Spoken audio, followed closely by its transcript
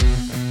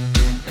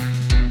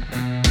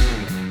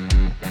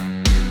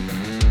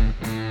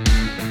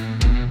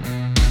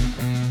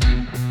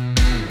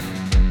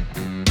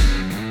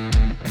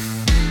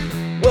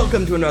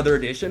Welcome to another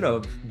edition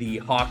of the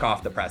Hawk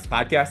Off the Press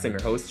podcast. I'm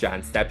your host,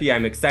 John Steppe.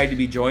 I'm excited to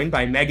be joined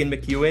by Meghan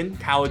McKeown,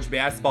 college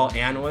basketball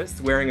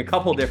analyst, wearing a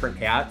couple different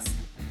hats.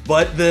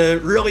 But the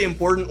really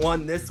important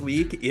one this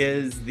week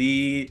is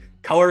the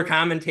color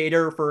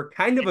commentator for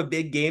kind of a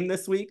big game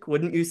this week,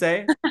 wouldn't you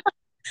say?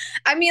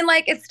 I mean,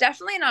 like, it's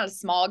definitely not a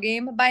small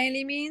game by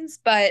any means,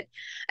 but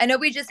I know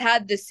we just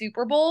had the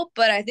Super Bowl,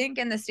 but I think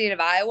in the state of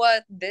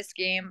Iowa, this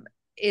game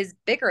is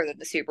bigger than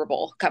the Super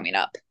Bowl coming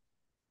up.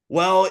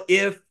 Well,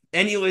 if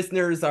any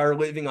listeners are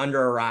living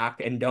under a rock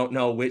and don't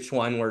know which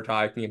one we're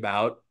talking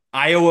about,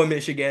 Iowa,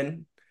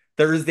 Michigan,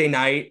 Thursday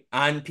night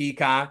on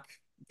Peacock,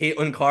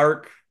 Caitlin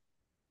Clark,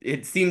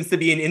 it seems to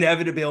be an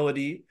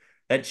inevitability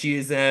that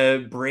she's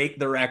break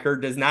the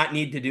record, does not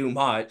need to do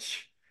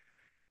much.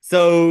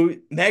 So,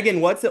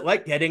 Meghan, what's it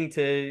like getting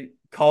to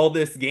call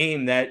this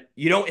game that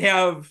you don't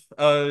have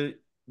the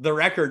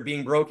record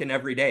being broken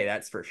every day?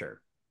 That's for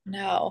sure.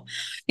 No.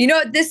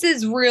 This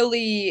is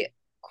really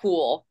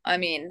cool. I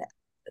mean,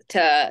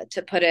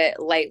 to put it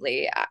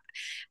lightly.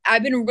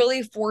 I've been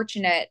really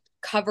fortunate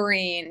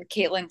covering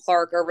Caitlin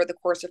Clark over the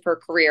course of her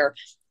career.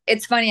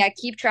 It's funny, I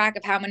keep track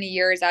of how many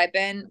years I've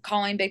been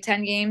calling Big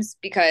Ten games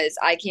because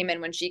I came in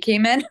when she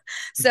came in.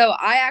 So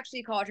I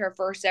actually called her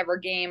first ever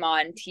game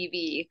on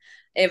TV.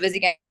 It was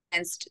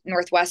against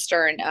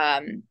Northwestern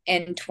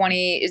in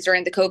 20 is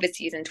during the COVID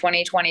season,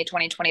 2020,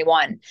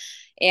 2021.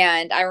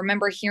 And I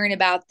remember hearing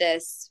about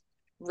this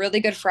really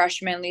good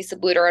freshman, Lisa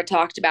Bluter, had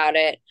talked about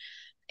it.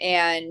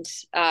 And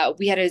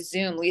we had a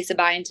Zoom, Lisa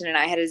Byington and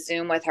I had a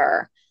Zoom with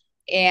her.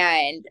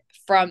 And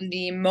from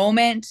the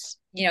moment,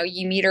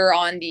 you meet her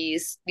on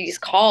these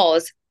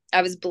calls,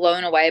 I was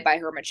blown away by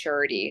her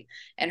maturity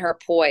and her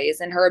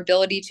poise and her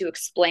ability to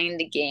explain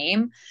the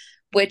game,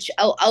 which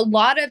a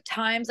lot of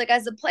times, like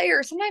as a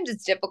player, sometimes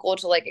it's difficult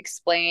to like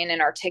explain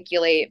and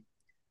articulate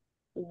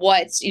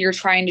what you're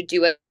trying to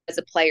do as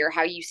a player,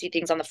 how you see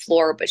things on the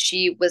floor, but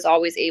she was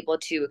always able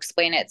to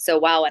explain it so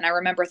well. And I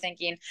remember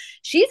thinking,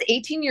 she's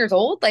 18 years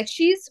old. Like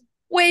she's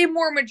way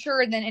more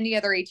mature than any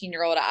other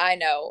 18-year-old I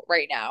know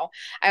right now.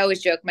 I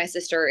always joke my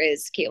sister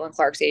is Caitlin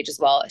Clark's age as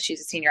well.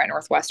 She's a senior at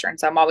Northwestern.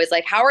 So I'm always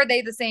like, how are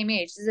they the same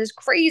age? This is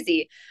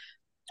crazy.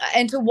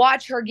 And to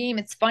watch her game,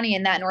 it's funny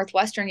in that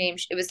Northwestern game,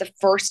 it was the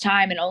first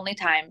time and only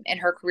time in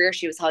her career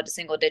she was held to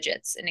single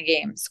digits in a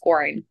game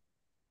scoring.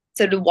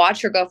 So to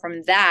watch her go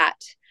from that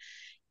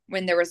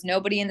when there was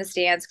nobody in the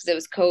stands because it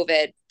was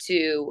COVID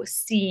to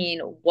seeing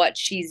what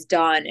she's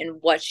done and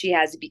what she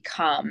has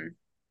become,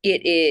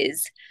 it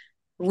is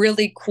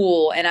really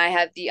cool. And I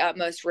have the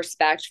utmost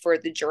respect for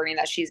the journey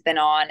that she's been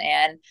on.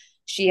 And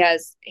she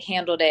has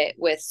handled it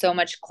with so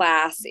much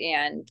class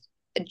and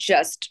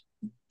just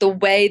the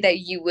way that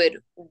you would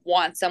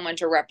want someone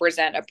to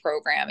represent a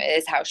program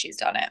is how she's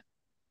done it.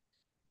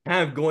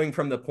 Kind of going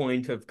from the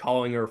point of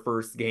calling her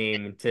first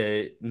game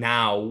to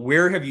now,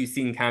 where have you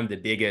seen kind of the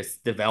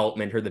biggest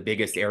development or the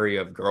biggest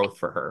area of growth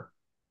for her?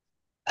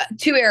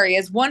 Two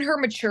areas. One, her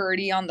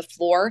maturity on the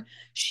floor.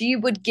 She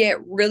would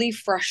get really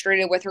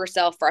frustrated with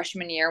herself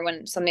freshman year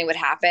when something would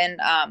happen,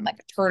 like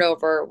a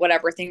turnover,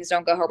 whatever, things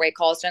don't go her way,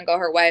 calls don't go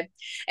her way.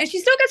 And she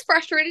still gets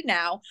frustrated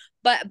now,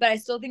 but I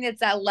still think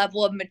it's that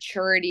level of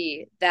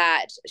maturity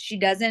that she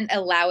doesn't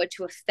allow it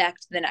to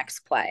affect the next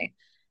play.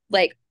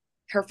 Like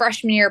her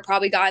freshman year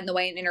probably got in the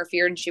way and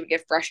interfered and she would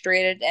get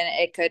frustrated and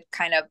it could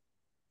kind of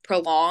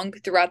prolong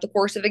throughout the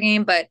course of a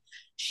game, but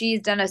she's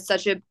done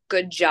such a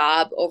good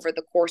job over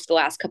the course of the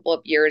last couple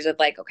of years of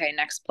like, okay,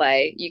 next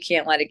play, you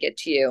can't let it get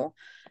to you.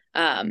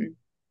 And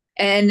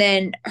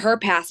then her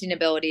passing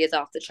ability is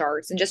off the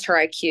charts and just her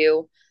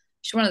IQ.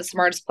 She's one of the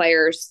smartest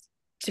players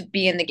to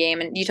be in the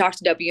game. And you talk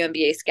to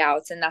WNBA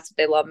scouts, and that's what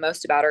they love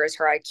most about her is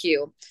her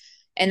IQ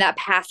and that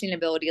passing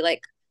ability.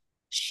 Like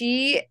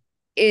she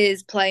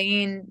is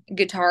playing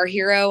Guitar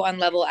Hero on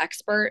level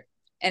expert,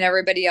 and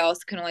everybody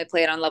else can only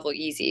play it on level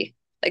easy.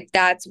 Like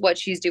that's what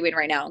she's doing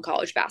right now in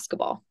college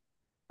basketball.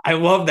 I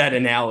love that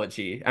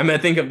analogy. I'm gonna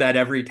think of that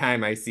every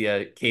time I see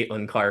a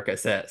Caitlin Clark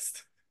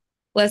assist.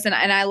 Listen,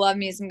 and I love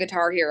me some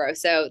Guitar Hero.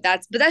 So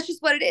that's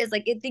just what it is.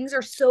 Like things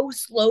are so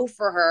slow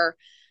for her.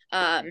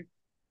 Um,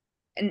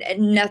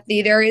 and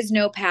nothing, there is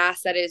no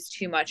pass that is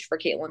too much for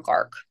Caitlin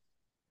Clark.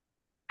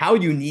 How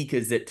unique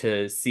is it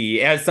to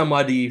see, as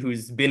somebody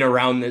who's been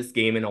around this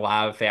game in a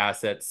lot of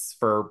facets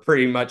for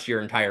pretty much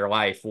your entire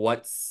life,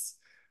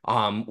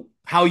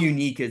 how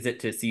unique is it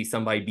to see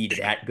somebody be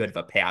that good of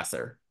a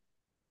passer?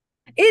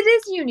 It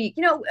is unique,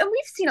 and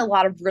we've seen a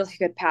lot of really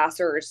good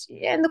passers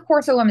in the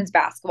course of women's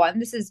basketball.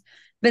 And this has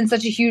been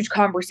such a huge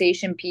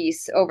conversation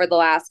piece over the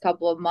last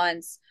couple of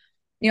months.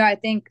 I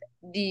think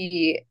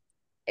the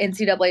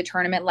NCAA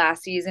tournament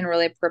last season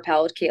really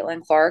propelled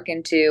Caitlin Clark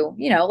into,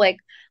 like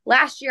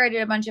last year I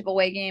did a bunch of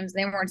away games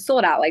and they weren't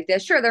sold out like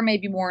this. Sure, there may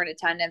be more in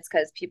attendance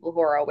because people who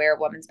are aware of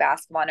women's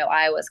basketball know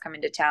Iowa's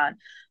coming to town.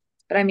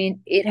 But I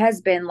mean, it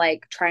has been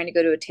like trying to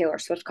go to a Taylor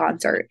Swift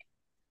concert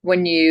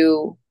when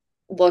you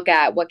look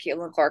at what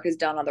Caitlin Clark has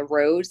done on the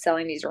road,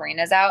 selling these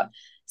arenas out.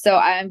 So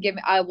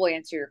I will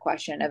answer your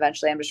question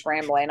eventually. I'm just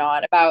rambling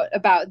on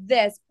about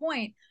this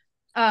point.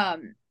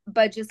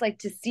 but just like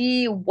to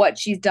see what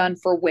she's done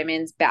for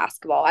women's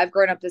basketball. I've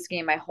grown up this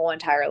game my whole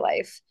entire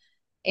life.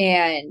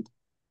 And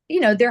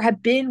there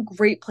have been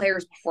great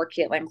players before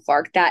Caitlin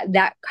Clark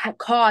that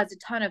caused a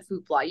ton of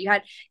hoopla. You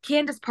had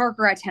Candace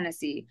Parker at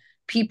Tennessee.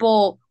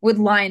 People would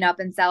line up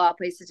and sell out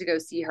places to go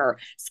see her.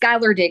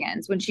 Skylar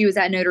Diggins, when she was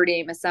at Notre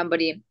Dame, is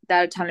somebody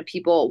that a ton of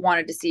people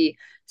wanted to see.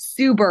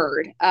 Sue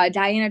Bird,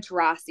 Diana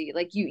Taurasi.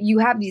 Like you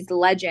have these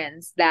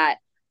legends that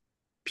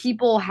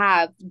people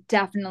have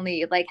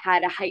definitely like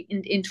had a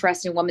heightened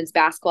interest in women's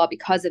basketball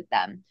because of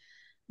them.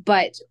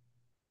 But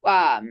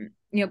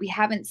we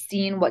haven't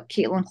seen what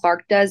Caitlin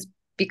Clark does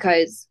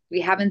because we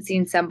haven't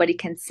seen somebody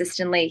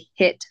consistently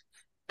hit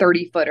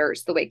 30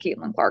 footers the way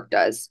Caitlin Clark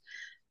does.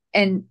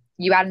 And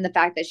you add in the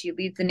fact that she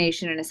leads the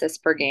nation in assists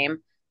per game,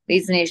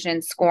 leads the nation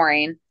in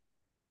scoring,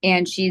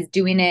 and she's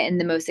doing it in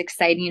the most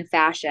exciting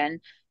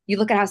fashion. You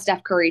look at how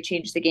Steph Curry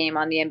changed the game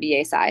on the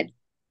NBA side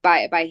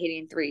by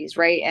hitting threes,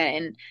 right?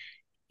 And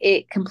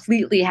it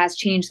completely has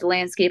changed the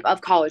landscape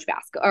of college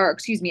basketball, or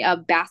excuse me,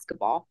 of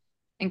basketball.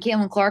 And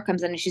Caitlin Clark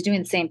comes in and she's doing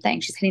the same thing.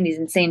 She's hitting these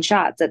insane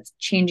shots that's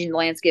changing the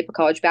landscape of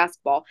college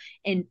basketball,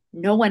 and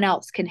no one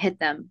else can hit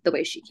them the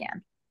way she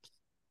can.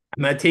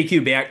 I'm going to take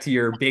you back to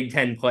your Big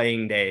Ten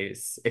playing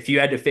days. If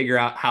you had to figure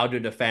out how to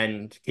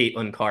defend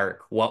Caitlin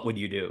Clark, what would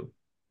you do?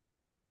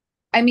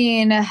 I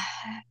mean,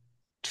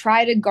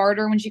 try to guard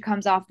her when she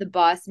comes off the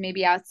bus,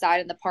 maybe outside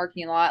in the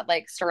parking lot,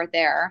 like start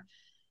there.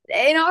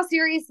 In all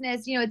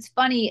seriousness, it's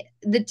funny.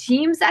 The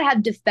teams that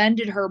have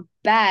defended her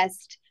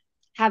best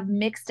have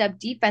mixed up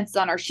defenses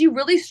on her. She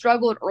really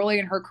struggled early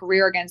in her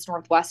career against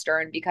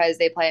Northwestern because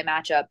they play a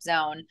matchup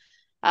zone.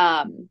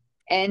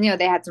 And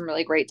they had some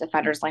really great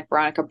defenders like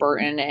Veronica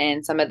Burton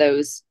and some of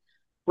those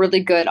really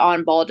good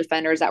on-ball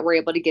defenders that were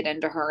able to get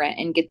into her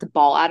and get the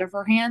ball out of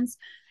her hands.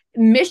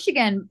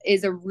 Michigan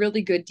is a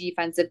really good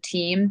defensive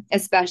team,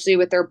 especially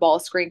with their ball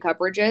screen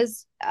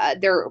coverages.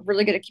 They're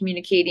really good at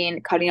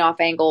communicating, cutting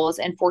off angles,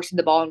 and forcing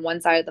the ball on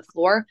one side of the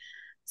floor.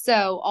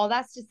 So all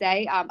that's to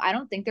say, I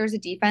don't think there's a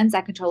defense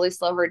that can totally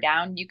slow her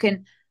down. You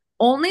can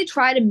only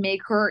try to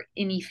make her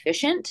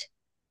inefficient.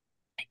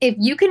 If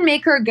you can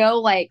make her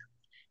go like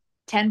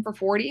 10 for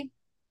 40,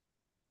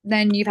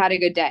 then you've had a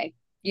good day,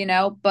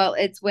 But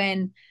it's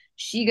when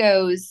she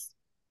goes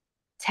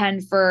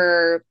 10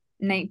 for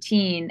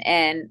 19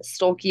 and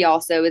Stolke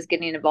also is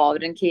getting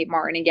involved, and Kate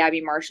Martin and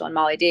Gabby Marshall and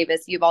Molly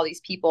Davis. You have all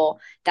these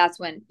people. That's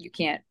when you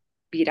can't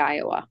beat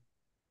Iowa.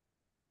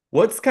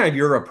 What's kind of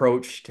your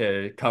approach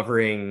to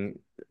covering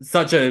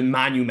such a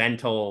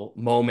monumental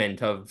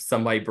moment of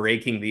somebody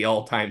breaking the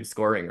all-time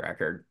scoring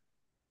record?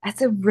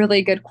 That's a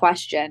really good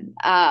question.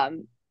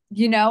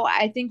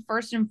 I think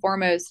first and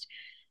foremost,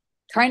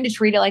 trying to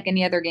treat it like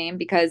any other game,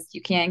 because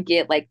you can't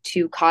get like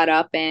too caught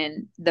up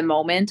in the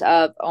moment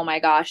of, oh my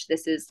gosh,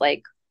 this is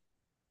like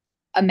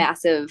a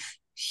massive,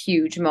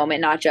 huge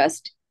moment, not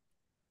just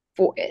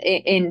for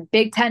in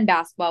Big Ten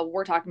basketball.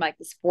 We're talking about like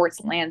the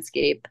sports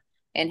landscape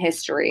and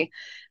history.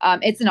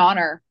 It's an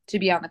honor to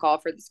be on the call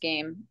for this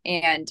game.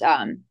 And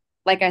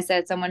like I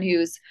said, someone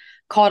who's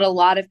called a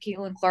lot of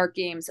Caitlin Clark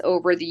games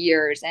over the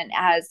years, and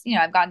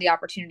I've gotten the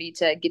opportunity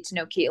to get to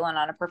know Caitlin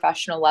on a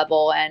professional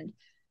level, and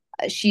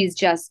she's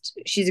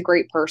a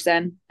great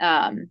person.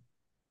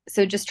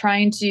 So just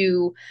trying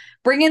to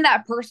bring in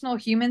that personal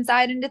human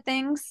side into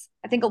things.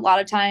 I think a lot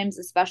of times,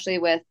 especially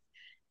with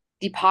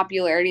the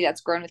popularity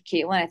that's grown with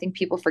Caitlin, I think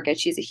people forget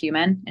she's a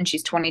human and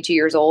she's 22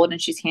 years old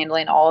and she's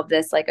handling all of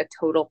this like a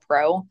total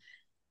pro.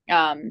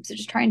 So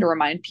just trying to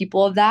remind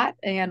people of that,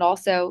 and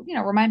also,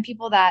 remind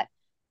people that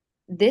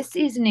this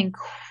is an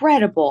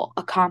incredible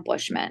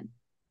accomplishment.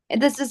 And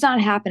this does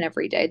not happen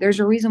every day. There's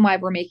a reason why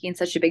we're making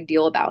such a big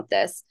deal about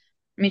this.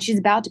 I mean, she's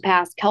about to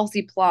pass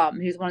Kelsey Plum,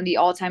 who's one of the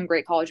all-time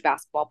great college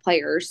basketball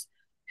players,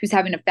 who's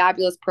having a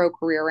fabulous pro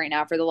career right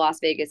now for the Las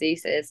Vegas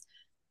Aces.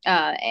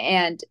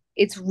 And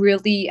it's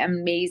really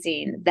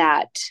amazing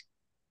that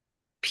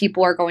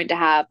people are going to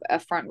have a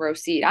front row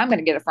seat. I'm going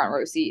to get a front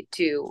row seat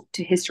to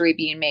history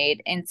being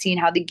made and seeing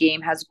how the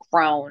game has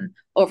grown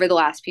over the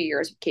last few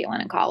years with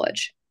Caitlin in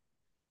college.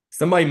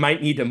 Somebody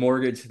might need to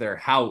mortgage their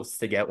house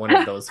to get one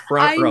of those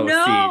front I row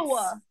know.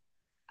 seats.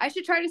 I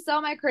should try to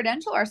sell my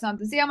credential or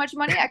something. See how much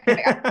money I can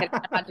make. I'm kidding.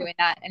 I'm not doing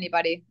that.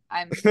 Anybody.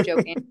 I'm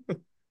joking.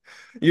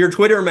 Your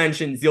Twitter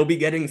mentions you'll be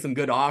getting some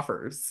good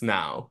offers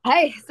now.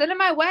 Hey, send it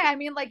my way. I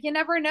mean, like, you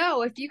never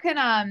know. If you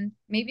can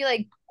maybe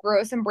like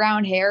grow some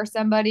brown hair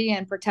somebody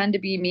and pretend to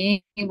be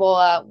me,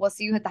 we'll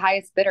see what the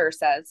highest bidder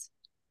says.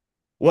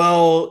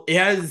 Well,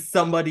 as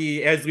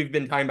we've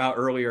been talking about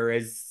earlier,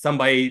 as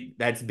somebody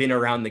that's been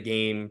around the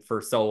game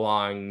for so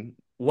long,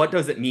 what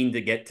does it mean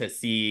to get to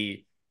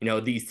see,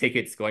 these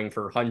tickets going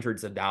for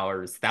hundreds of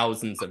dollars,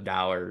 thousands of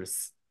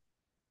dollars?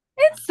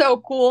 It's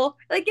so cool.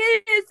 Like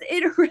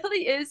it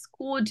really is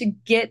cool to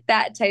get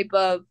that type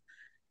of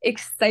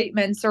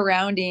excitement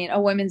surrounding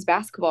a women's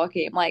basketball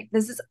game. Like,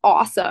 this is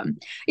awesome.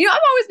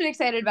 I've always been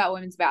excited about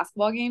women's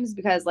basketball games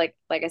because like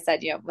I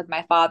said, with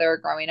my father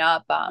growing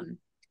up,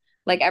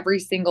 like every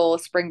single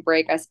spring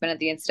break I spent at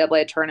the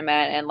NCAA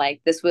tournament, and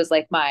like this was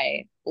like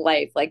my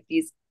life. Like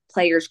these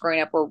players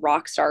growing up were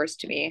rock stars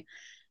to me.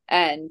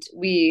 And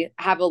we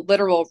have a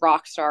literal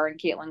rock star in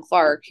Caitlin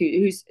Clark,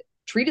 who's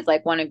treated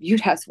like one and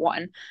viewed as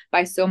one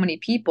by so many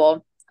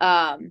people.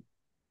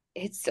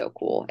 It's so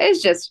cool.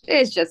 It's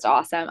just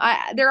awesome.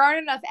 There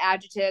aren't enough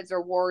adjectives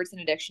or words in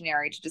a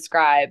dictionary to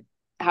describe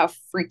how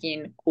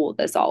freaking cool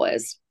this all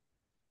is.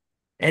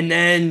 And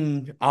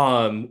then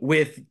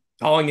with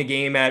calling a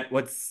game at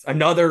what's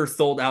another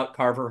sold out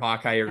Carver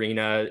Hawkeye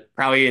Arena,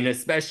 probably an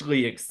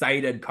especially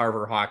excited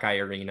Carver Hawkeye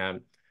Arena.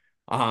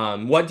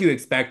 What do you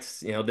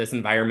expect, this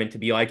environment to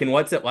be like, and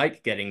what's it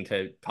like getting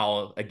to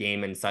call a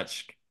game in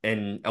such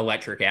an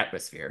electric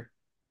atmosphere?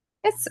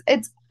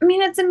 It's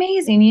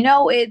amazing.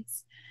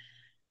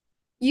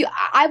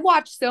 I've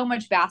watched so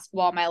much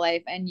basketball in my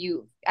life, and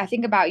I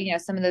think about,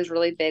 some of those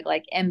really big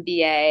like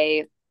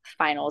NBA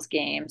finals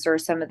games or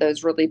some of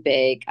those really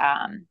big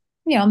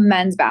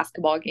men's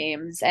basketball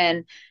games.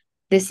 And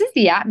this is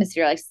the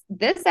atmosphere. Like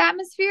this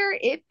atmosphere,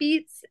 it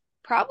beats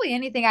probably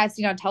anything I've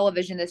seen on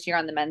television this year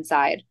on the men's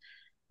side.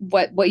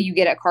 What you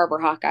get at Carver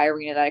Hawkeye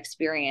Arena, that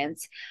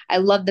experience. I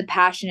love the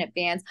passionate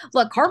fans.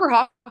 Look, Carver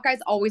Hawkeye's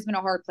always been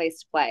a hard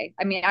place to play.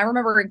 I mean, I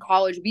remember in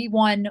college, we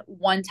won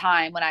one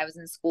time when I was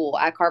in school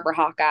at Carver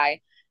Hawkeye,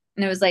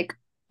 and it was like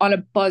on a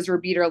buzzer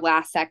beater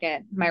last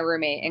second. My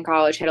roommate in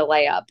college hit a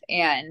layup,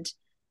 and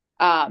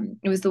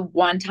it was the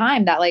one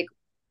time that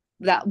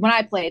when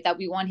I played that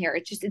we won here.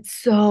 It's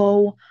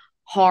so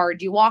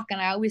hard. You walk in,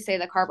 I always say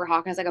that Carver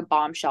Hawkeye is like a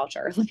bomb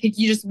shelter. Like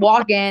you just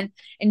walk in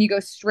and you go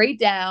straight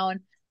down.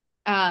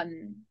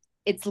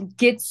 It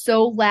gets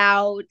so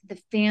loud, the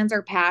fans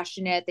are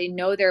passionate, they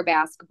know their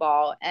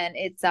basketball, and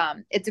it's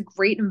a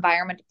great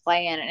environment to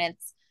play in, and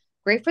it's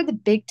great for the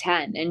Big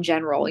Ten in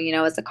general,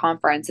 as a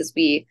conference, as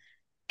we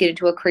get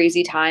into a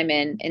crazy time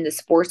in the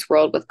sports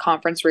world with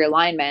conference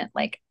realignment.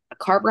 Like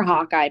Carver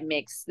Hawkeye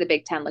makes the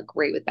Big Ten look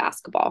great with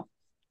basketball.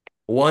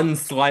 One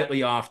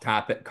slightly off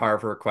topic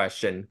Carver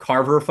question.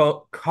 Carver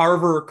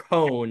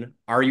Cone,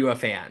 are you a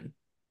fan?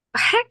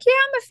 Heck yeah,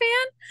 I'm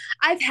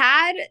a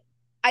fan.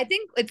 I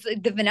think it's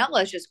like the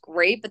vanilla is just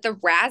great, but the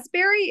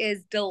raspberry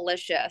is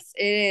delicious.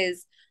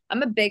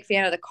 I'm a big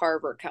fan of the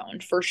Carver cone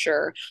for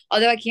sure.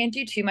 Although I can't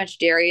do too much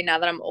dairy now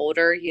that I'm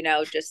older,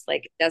 just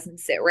like it doesn't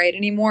sit right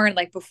anymore. And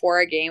like before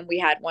a game, we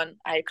had one,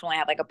 I could only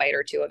have like a bite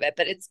or two of it,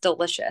 but it's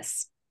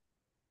delicious.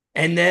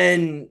 And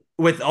then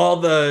with all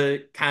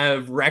the kind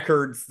of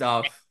record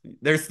stuff,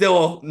 there's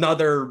still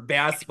another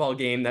basketball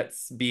game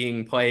that's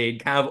being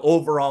played, kind of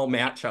overall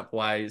matchup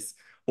wise.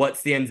 What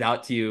stands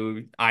out to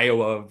you,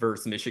 Iowa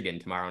versus Michigan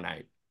tomorrow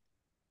night?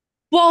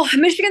 Well,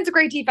 Michigan's a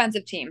great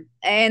defensive team,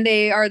 and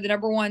they are the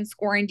number one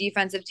scoring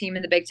defensive team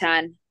in the Big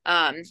Ten.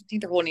 I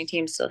think they're holding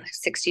teams to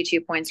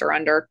 62 points or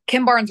under.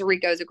 Kim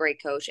Barnes-Arico is a great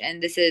coach,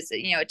 and this is,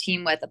 a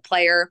team with a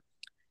player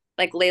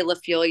like Layla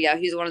Filia,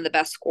 who's one of the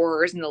best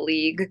scorers in the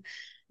league.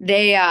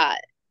 They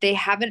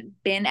haven't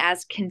been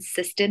as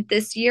consistent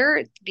this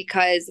year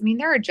because, I mean,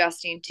 they're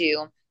adjusting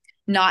to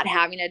not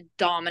having a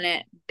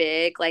dominant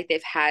big like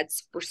they've had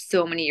for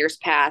so many years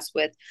past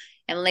with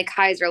and like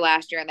Kaiser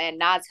last year, and they had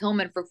Naz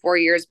Hillman for 4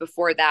 years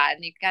before that,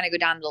 and you kind of go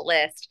down the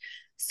list.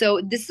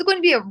 So this is going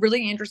to be a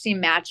really interesting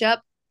matchup.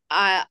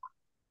 I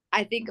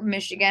think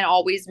Michigan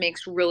always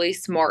makes really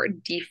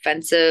smart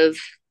defensive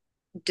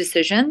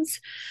decisions.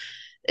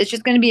 It's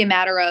just going to be a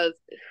matter of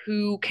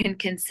who can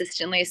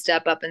consistently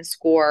step up and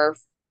score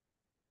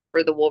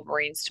for the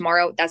Wolverines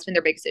tomorrow. That's been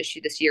their biggest issue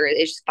this year,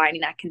 is just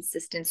finding that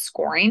consistent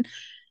scoring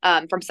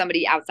from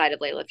somebody outside of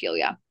Layla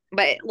Filia.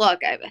 But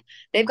look,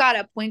 they've got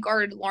a point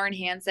guard, Lauren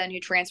Hansen,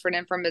 who transferred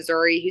in from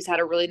Missouri, who's had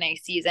a really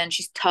nice season.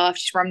 She's tough.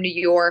 She's from New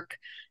York.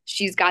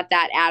 She's got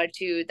that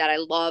attitude that I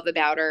love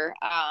about her.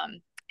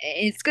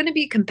 It's going to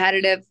be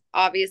competitive,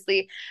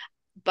 obviously,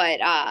 but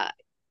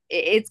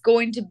it's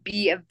going to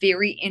be a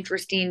very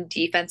interesting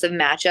defensive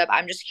matchup.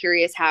 I'm just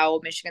curious how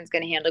Michigan's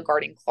going to handle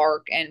guarding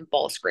Clark and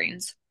ball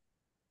screens.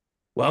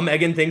 Well,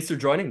 Megan, thanks for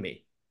joining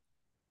me.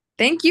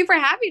 Thank you for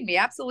having me.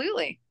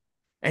 Absolutely.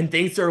 And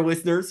thanks to our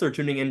listeners for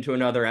tuning in to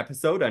another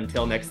episode.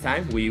 Until next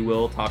time, we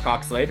will talk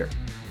Hawks later.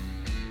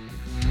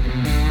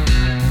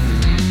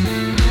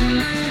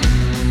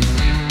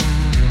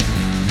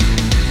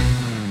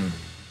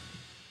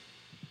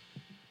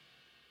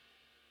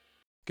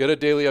 Get a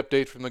daily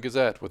update from the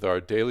Gazette with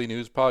our daily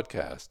news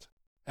podcast.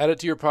 Add it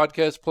to your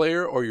podcast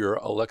player or your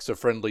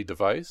Alexa-friendly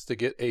device to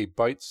get a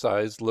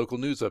bite-sized local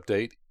news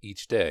update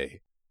each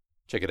day.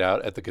 Check it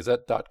out at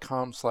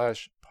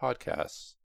thegazette.com/podcasts.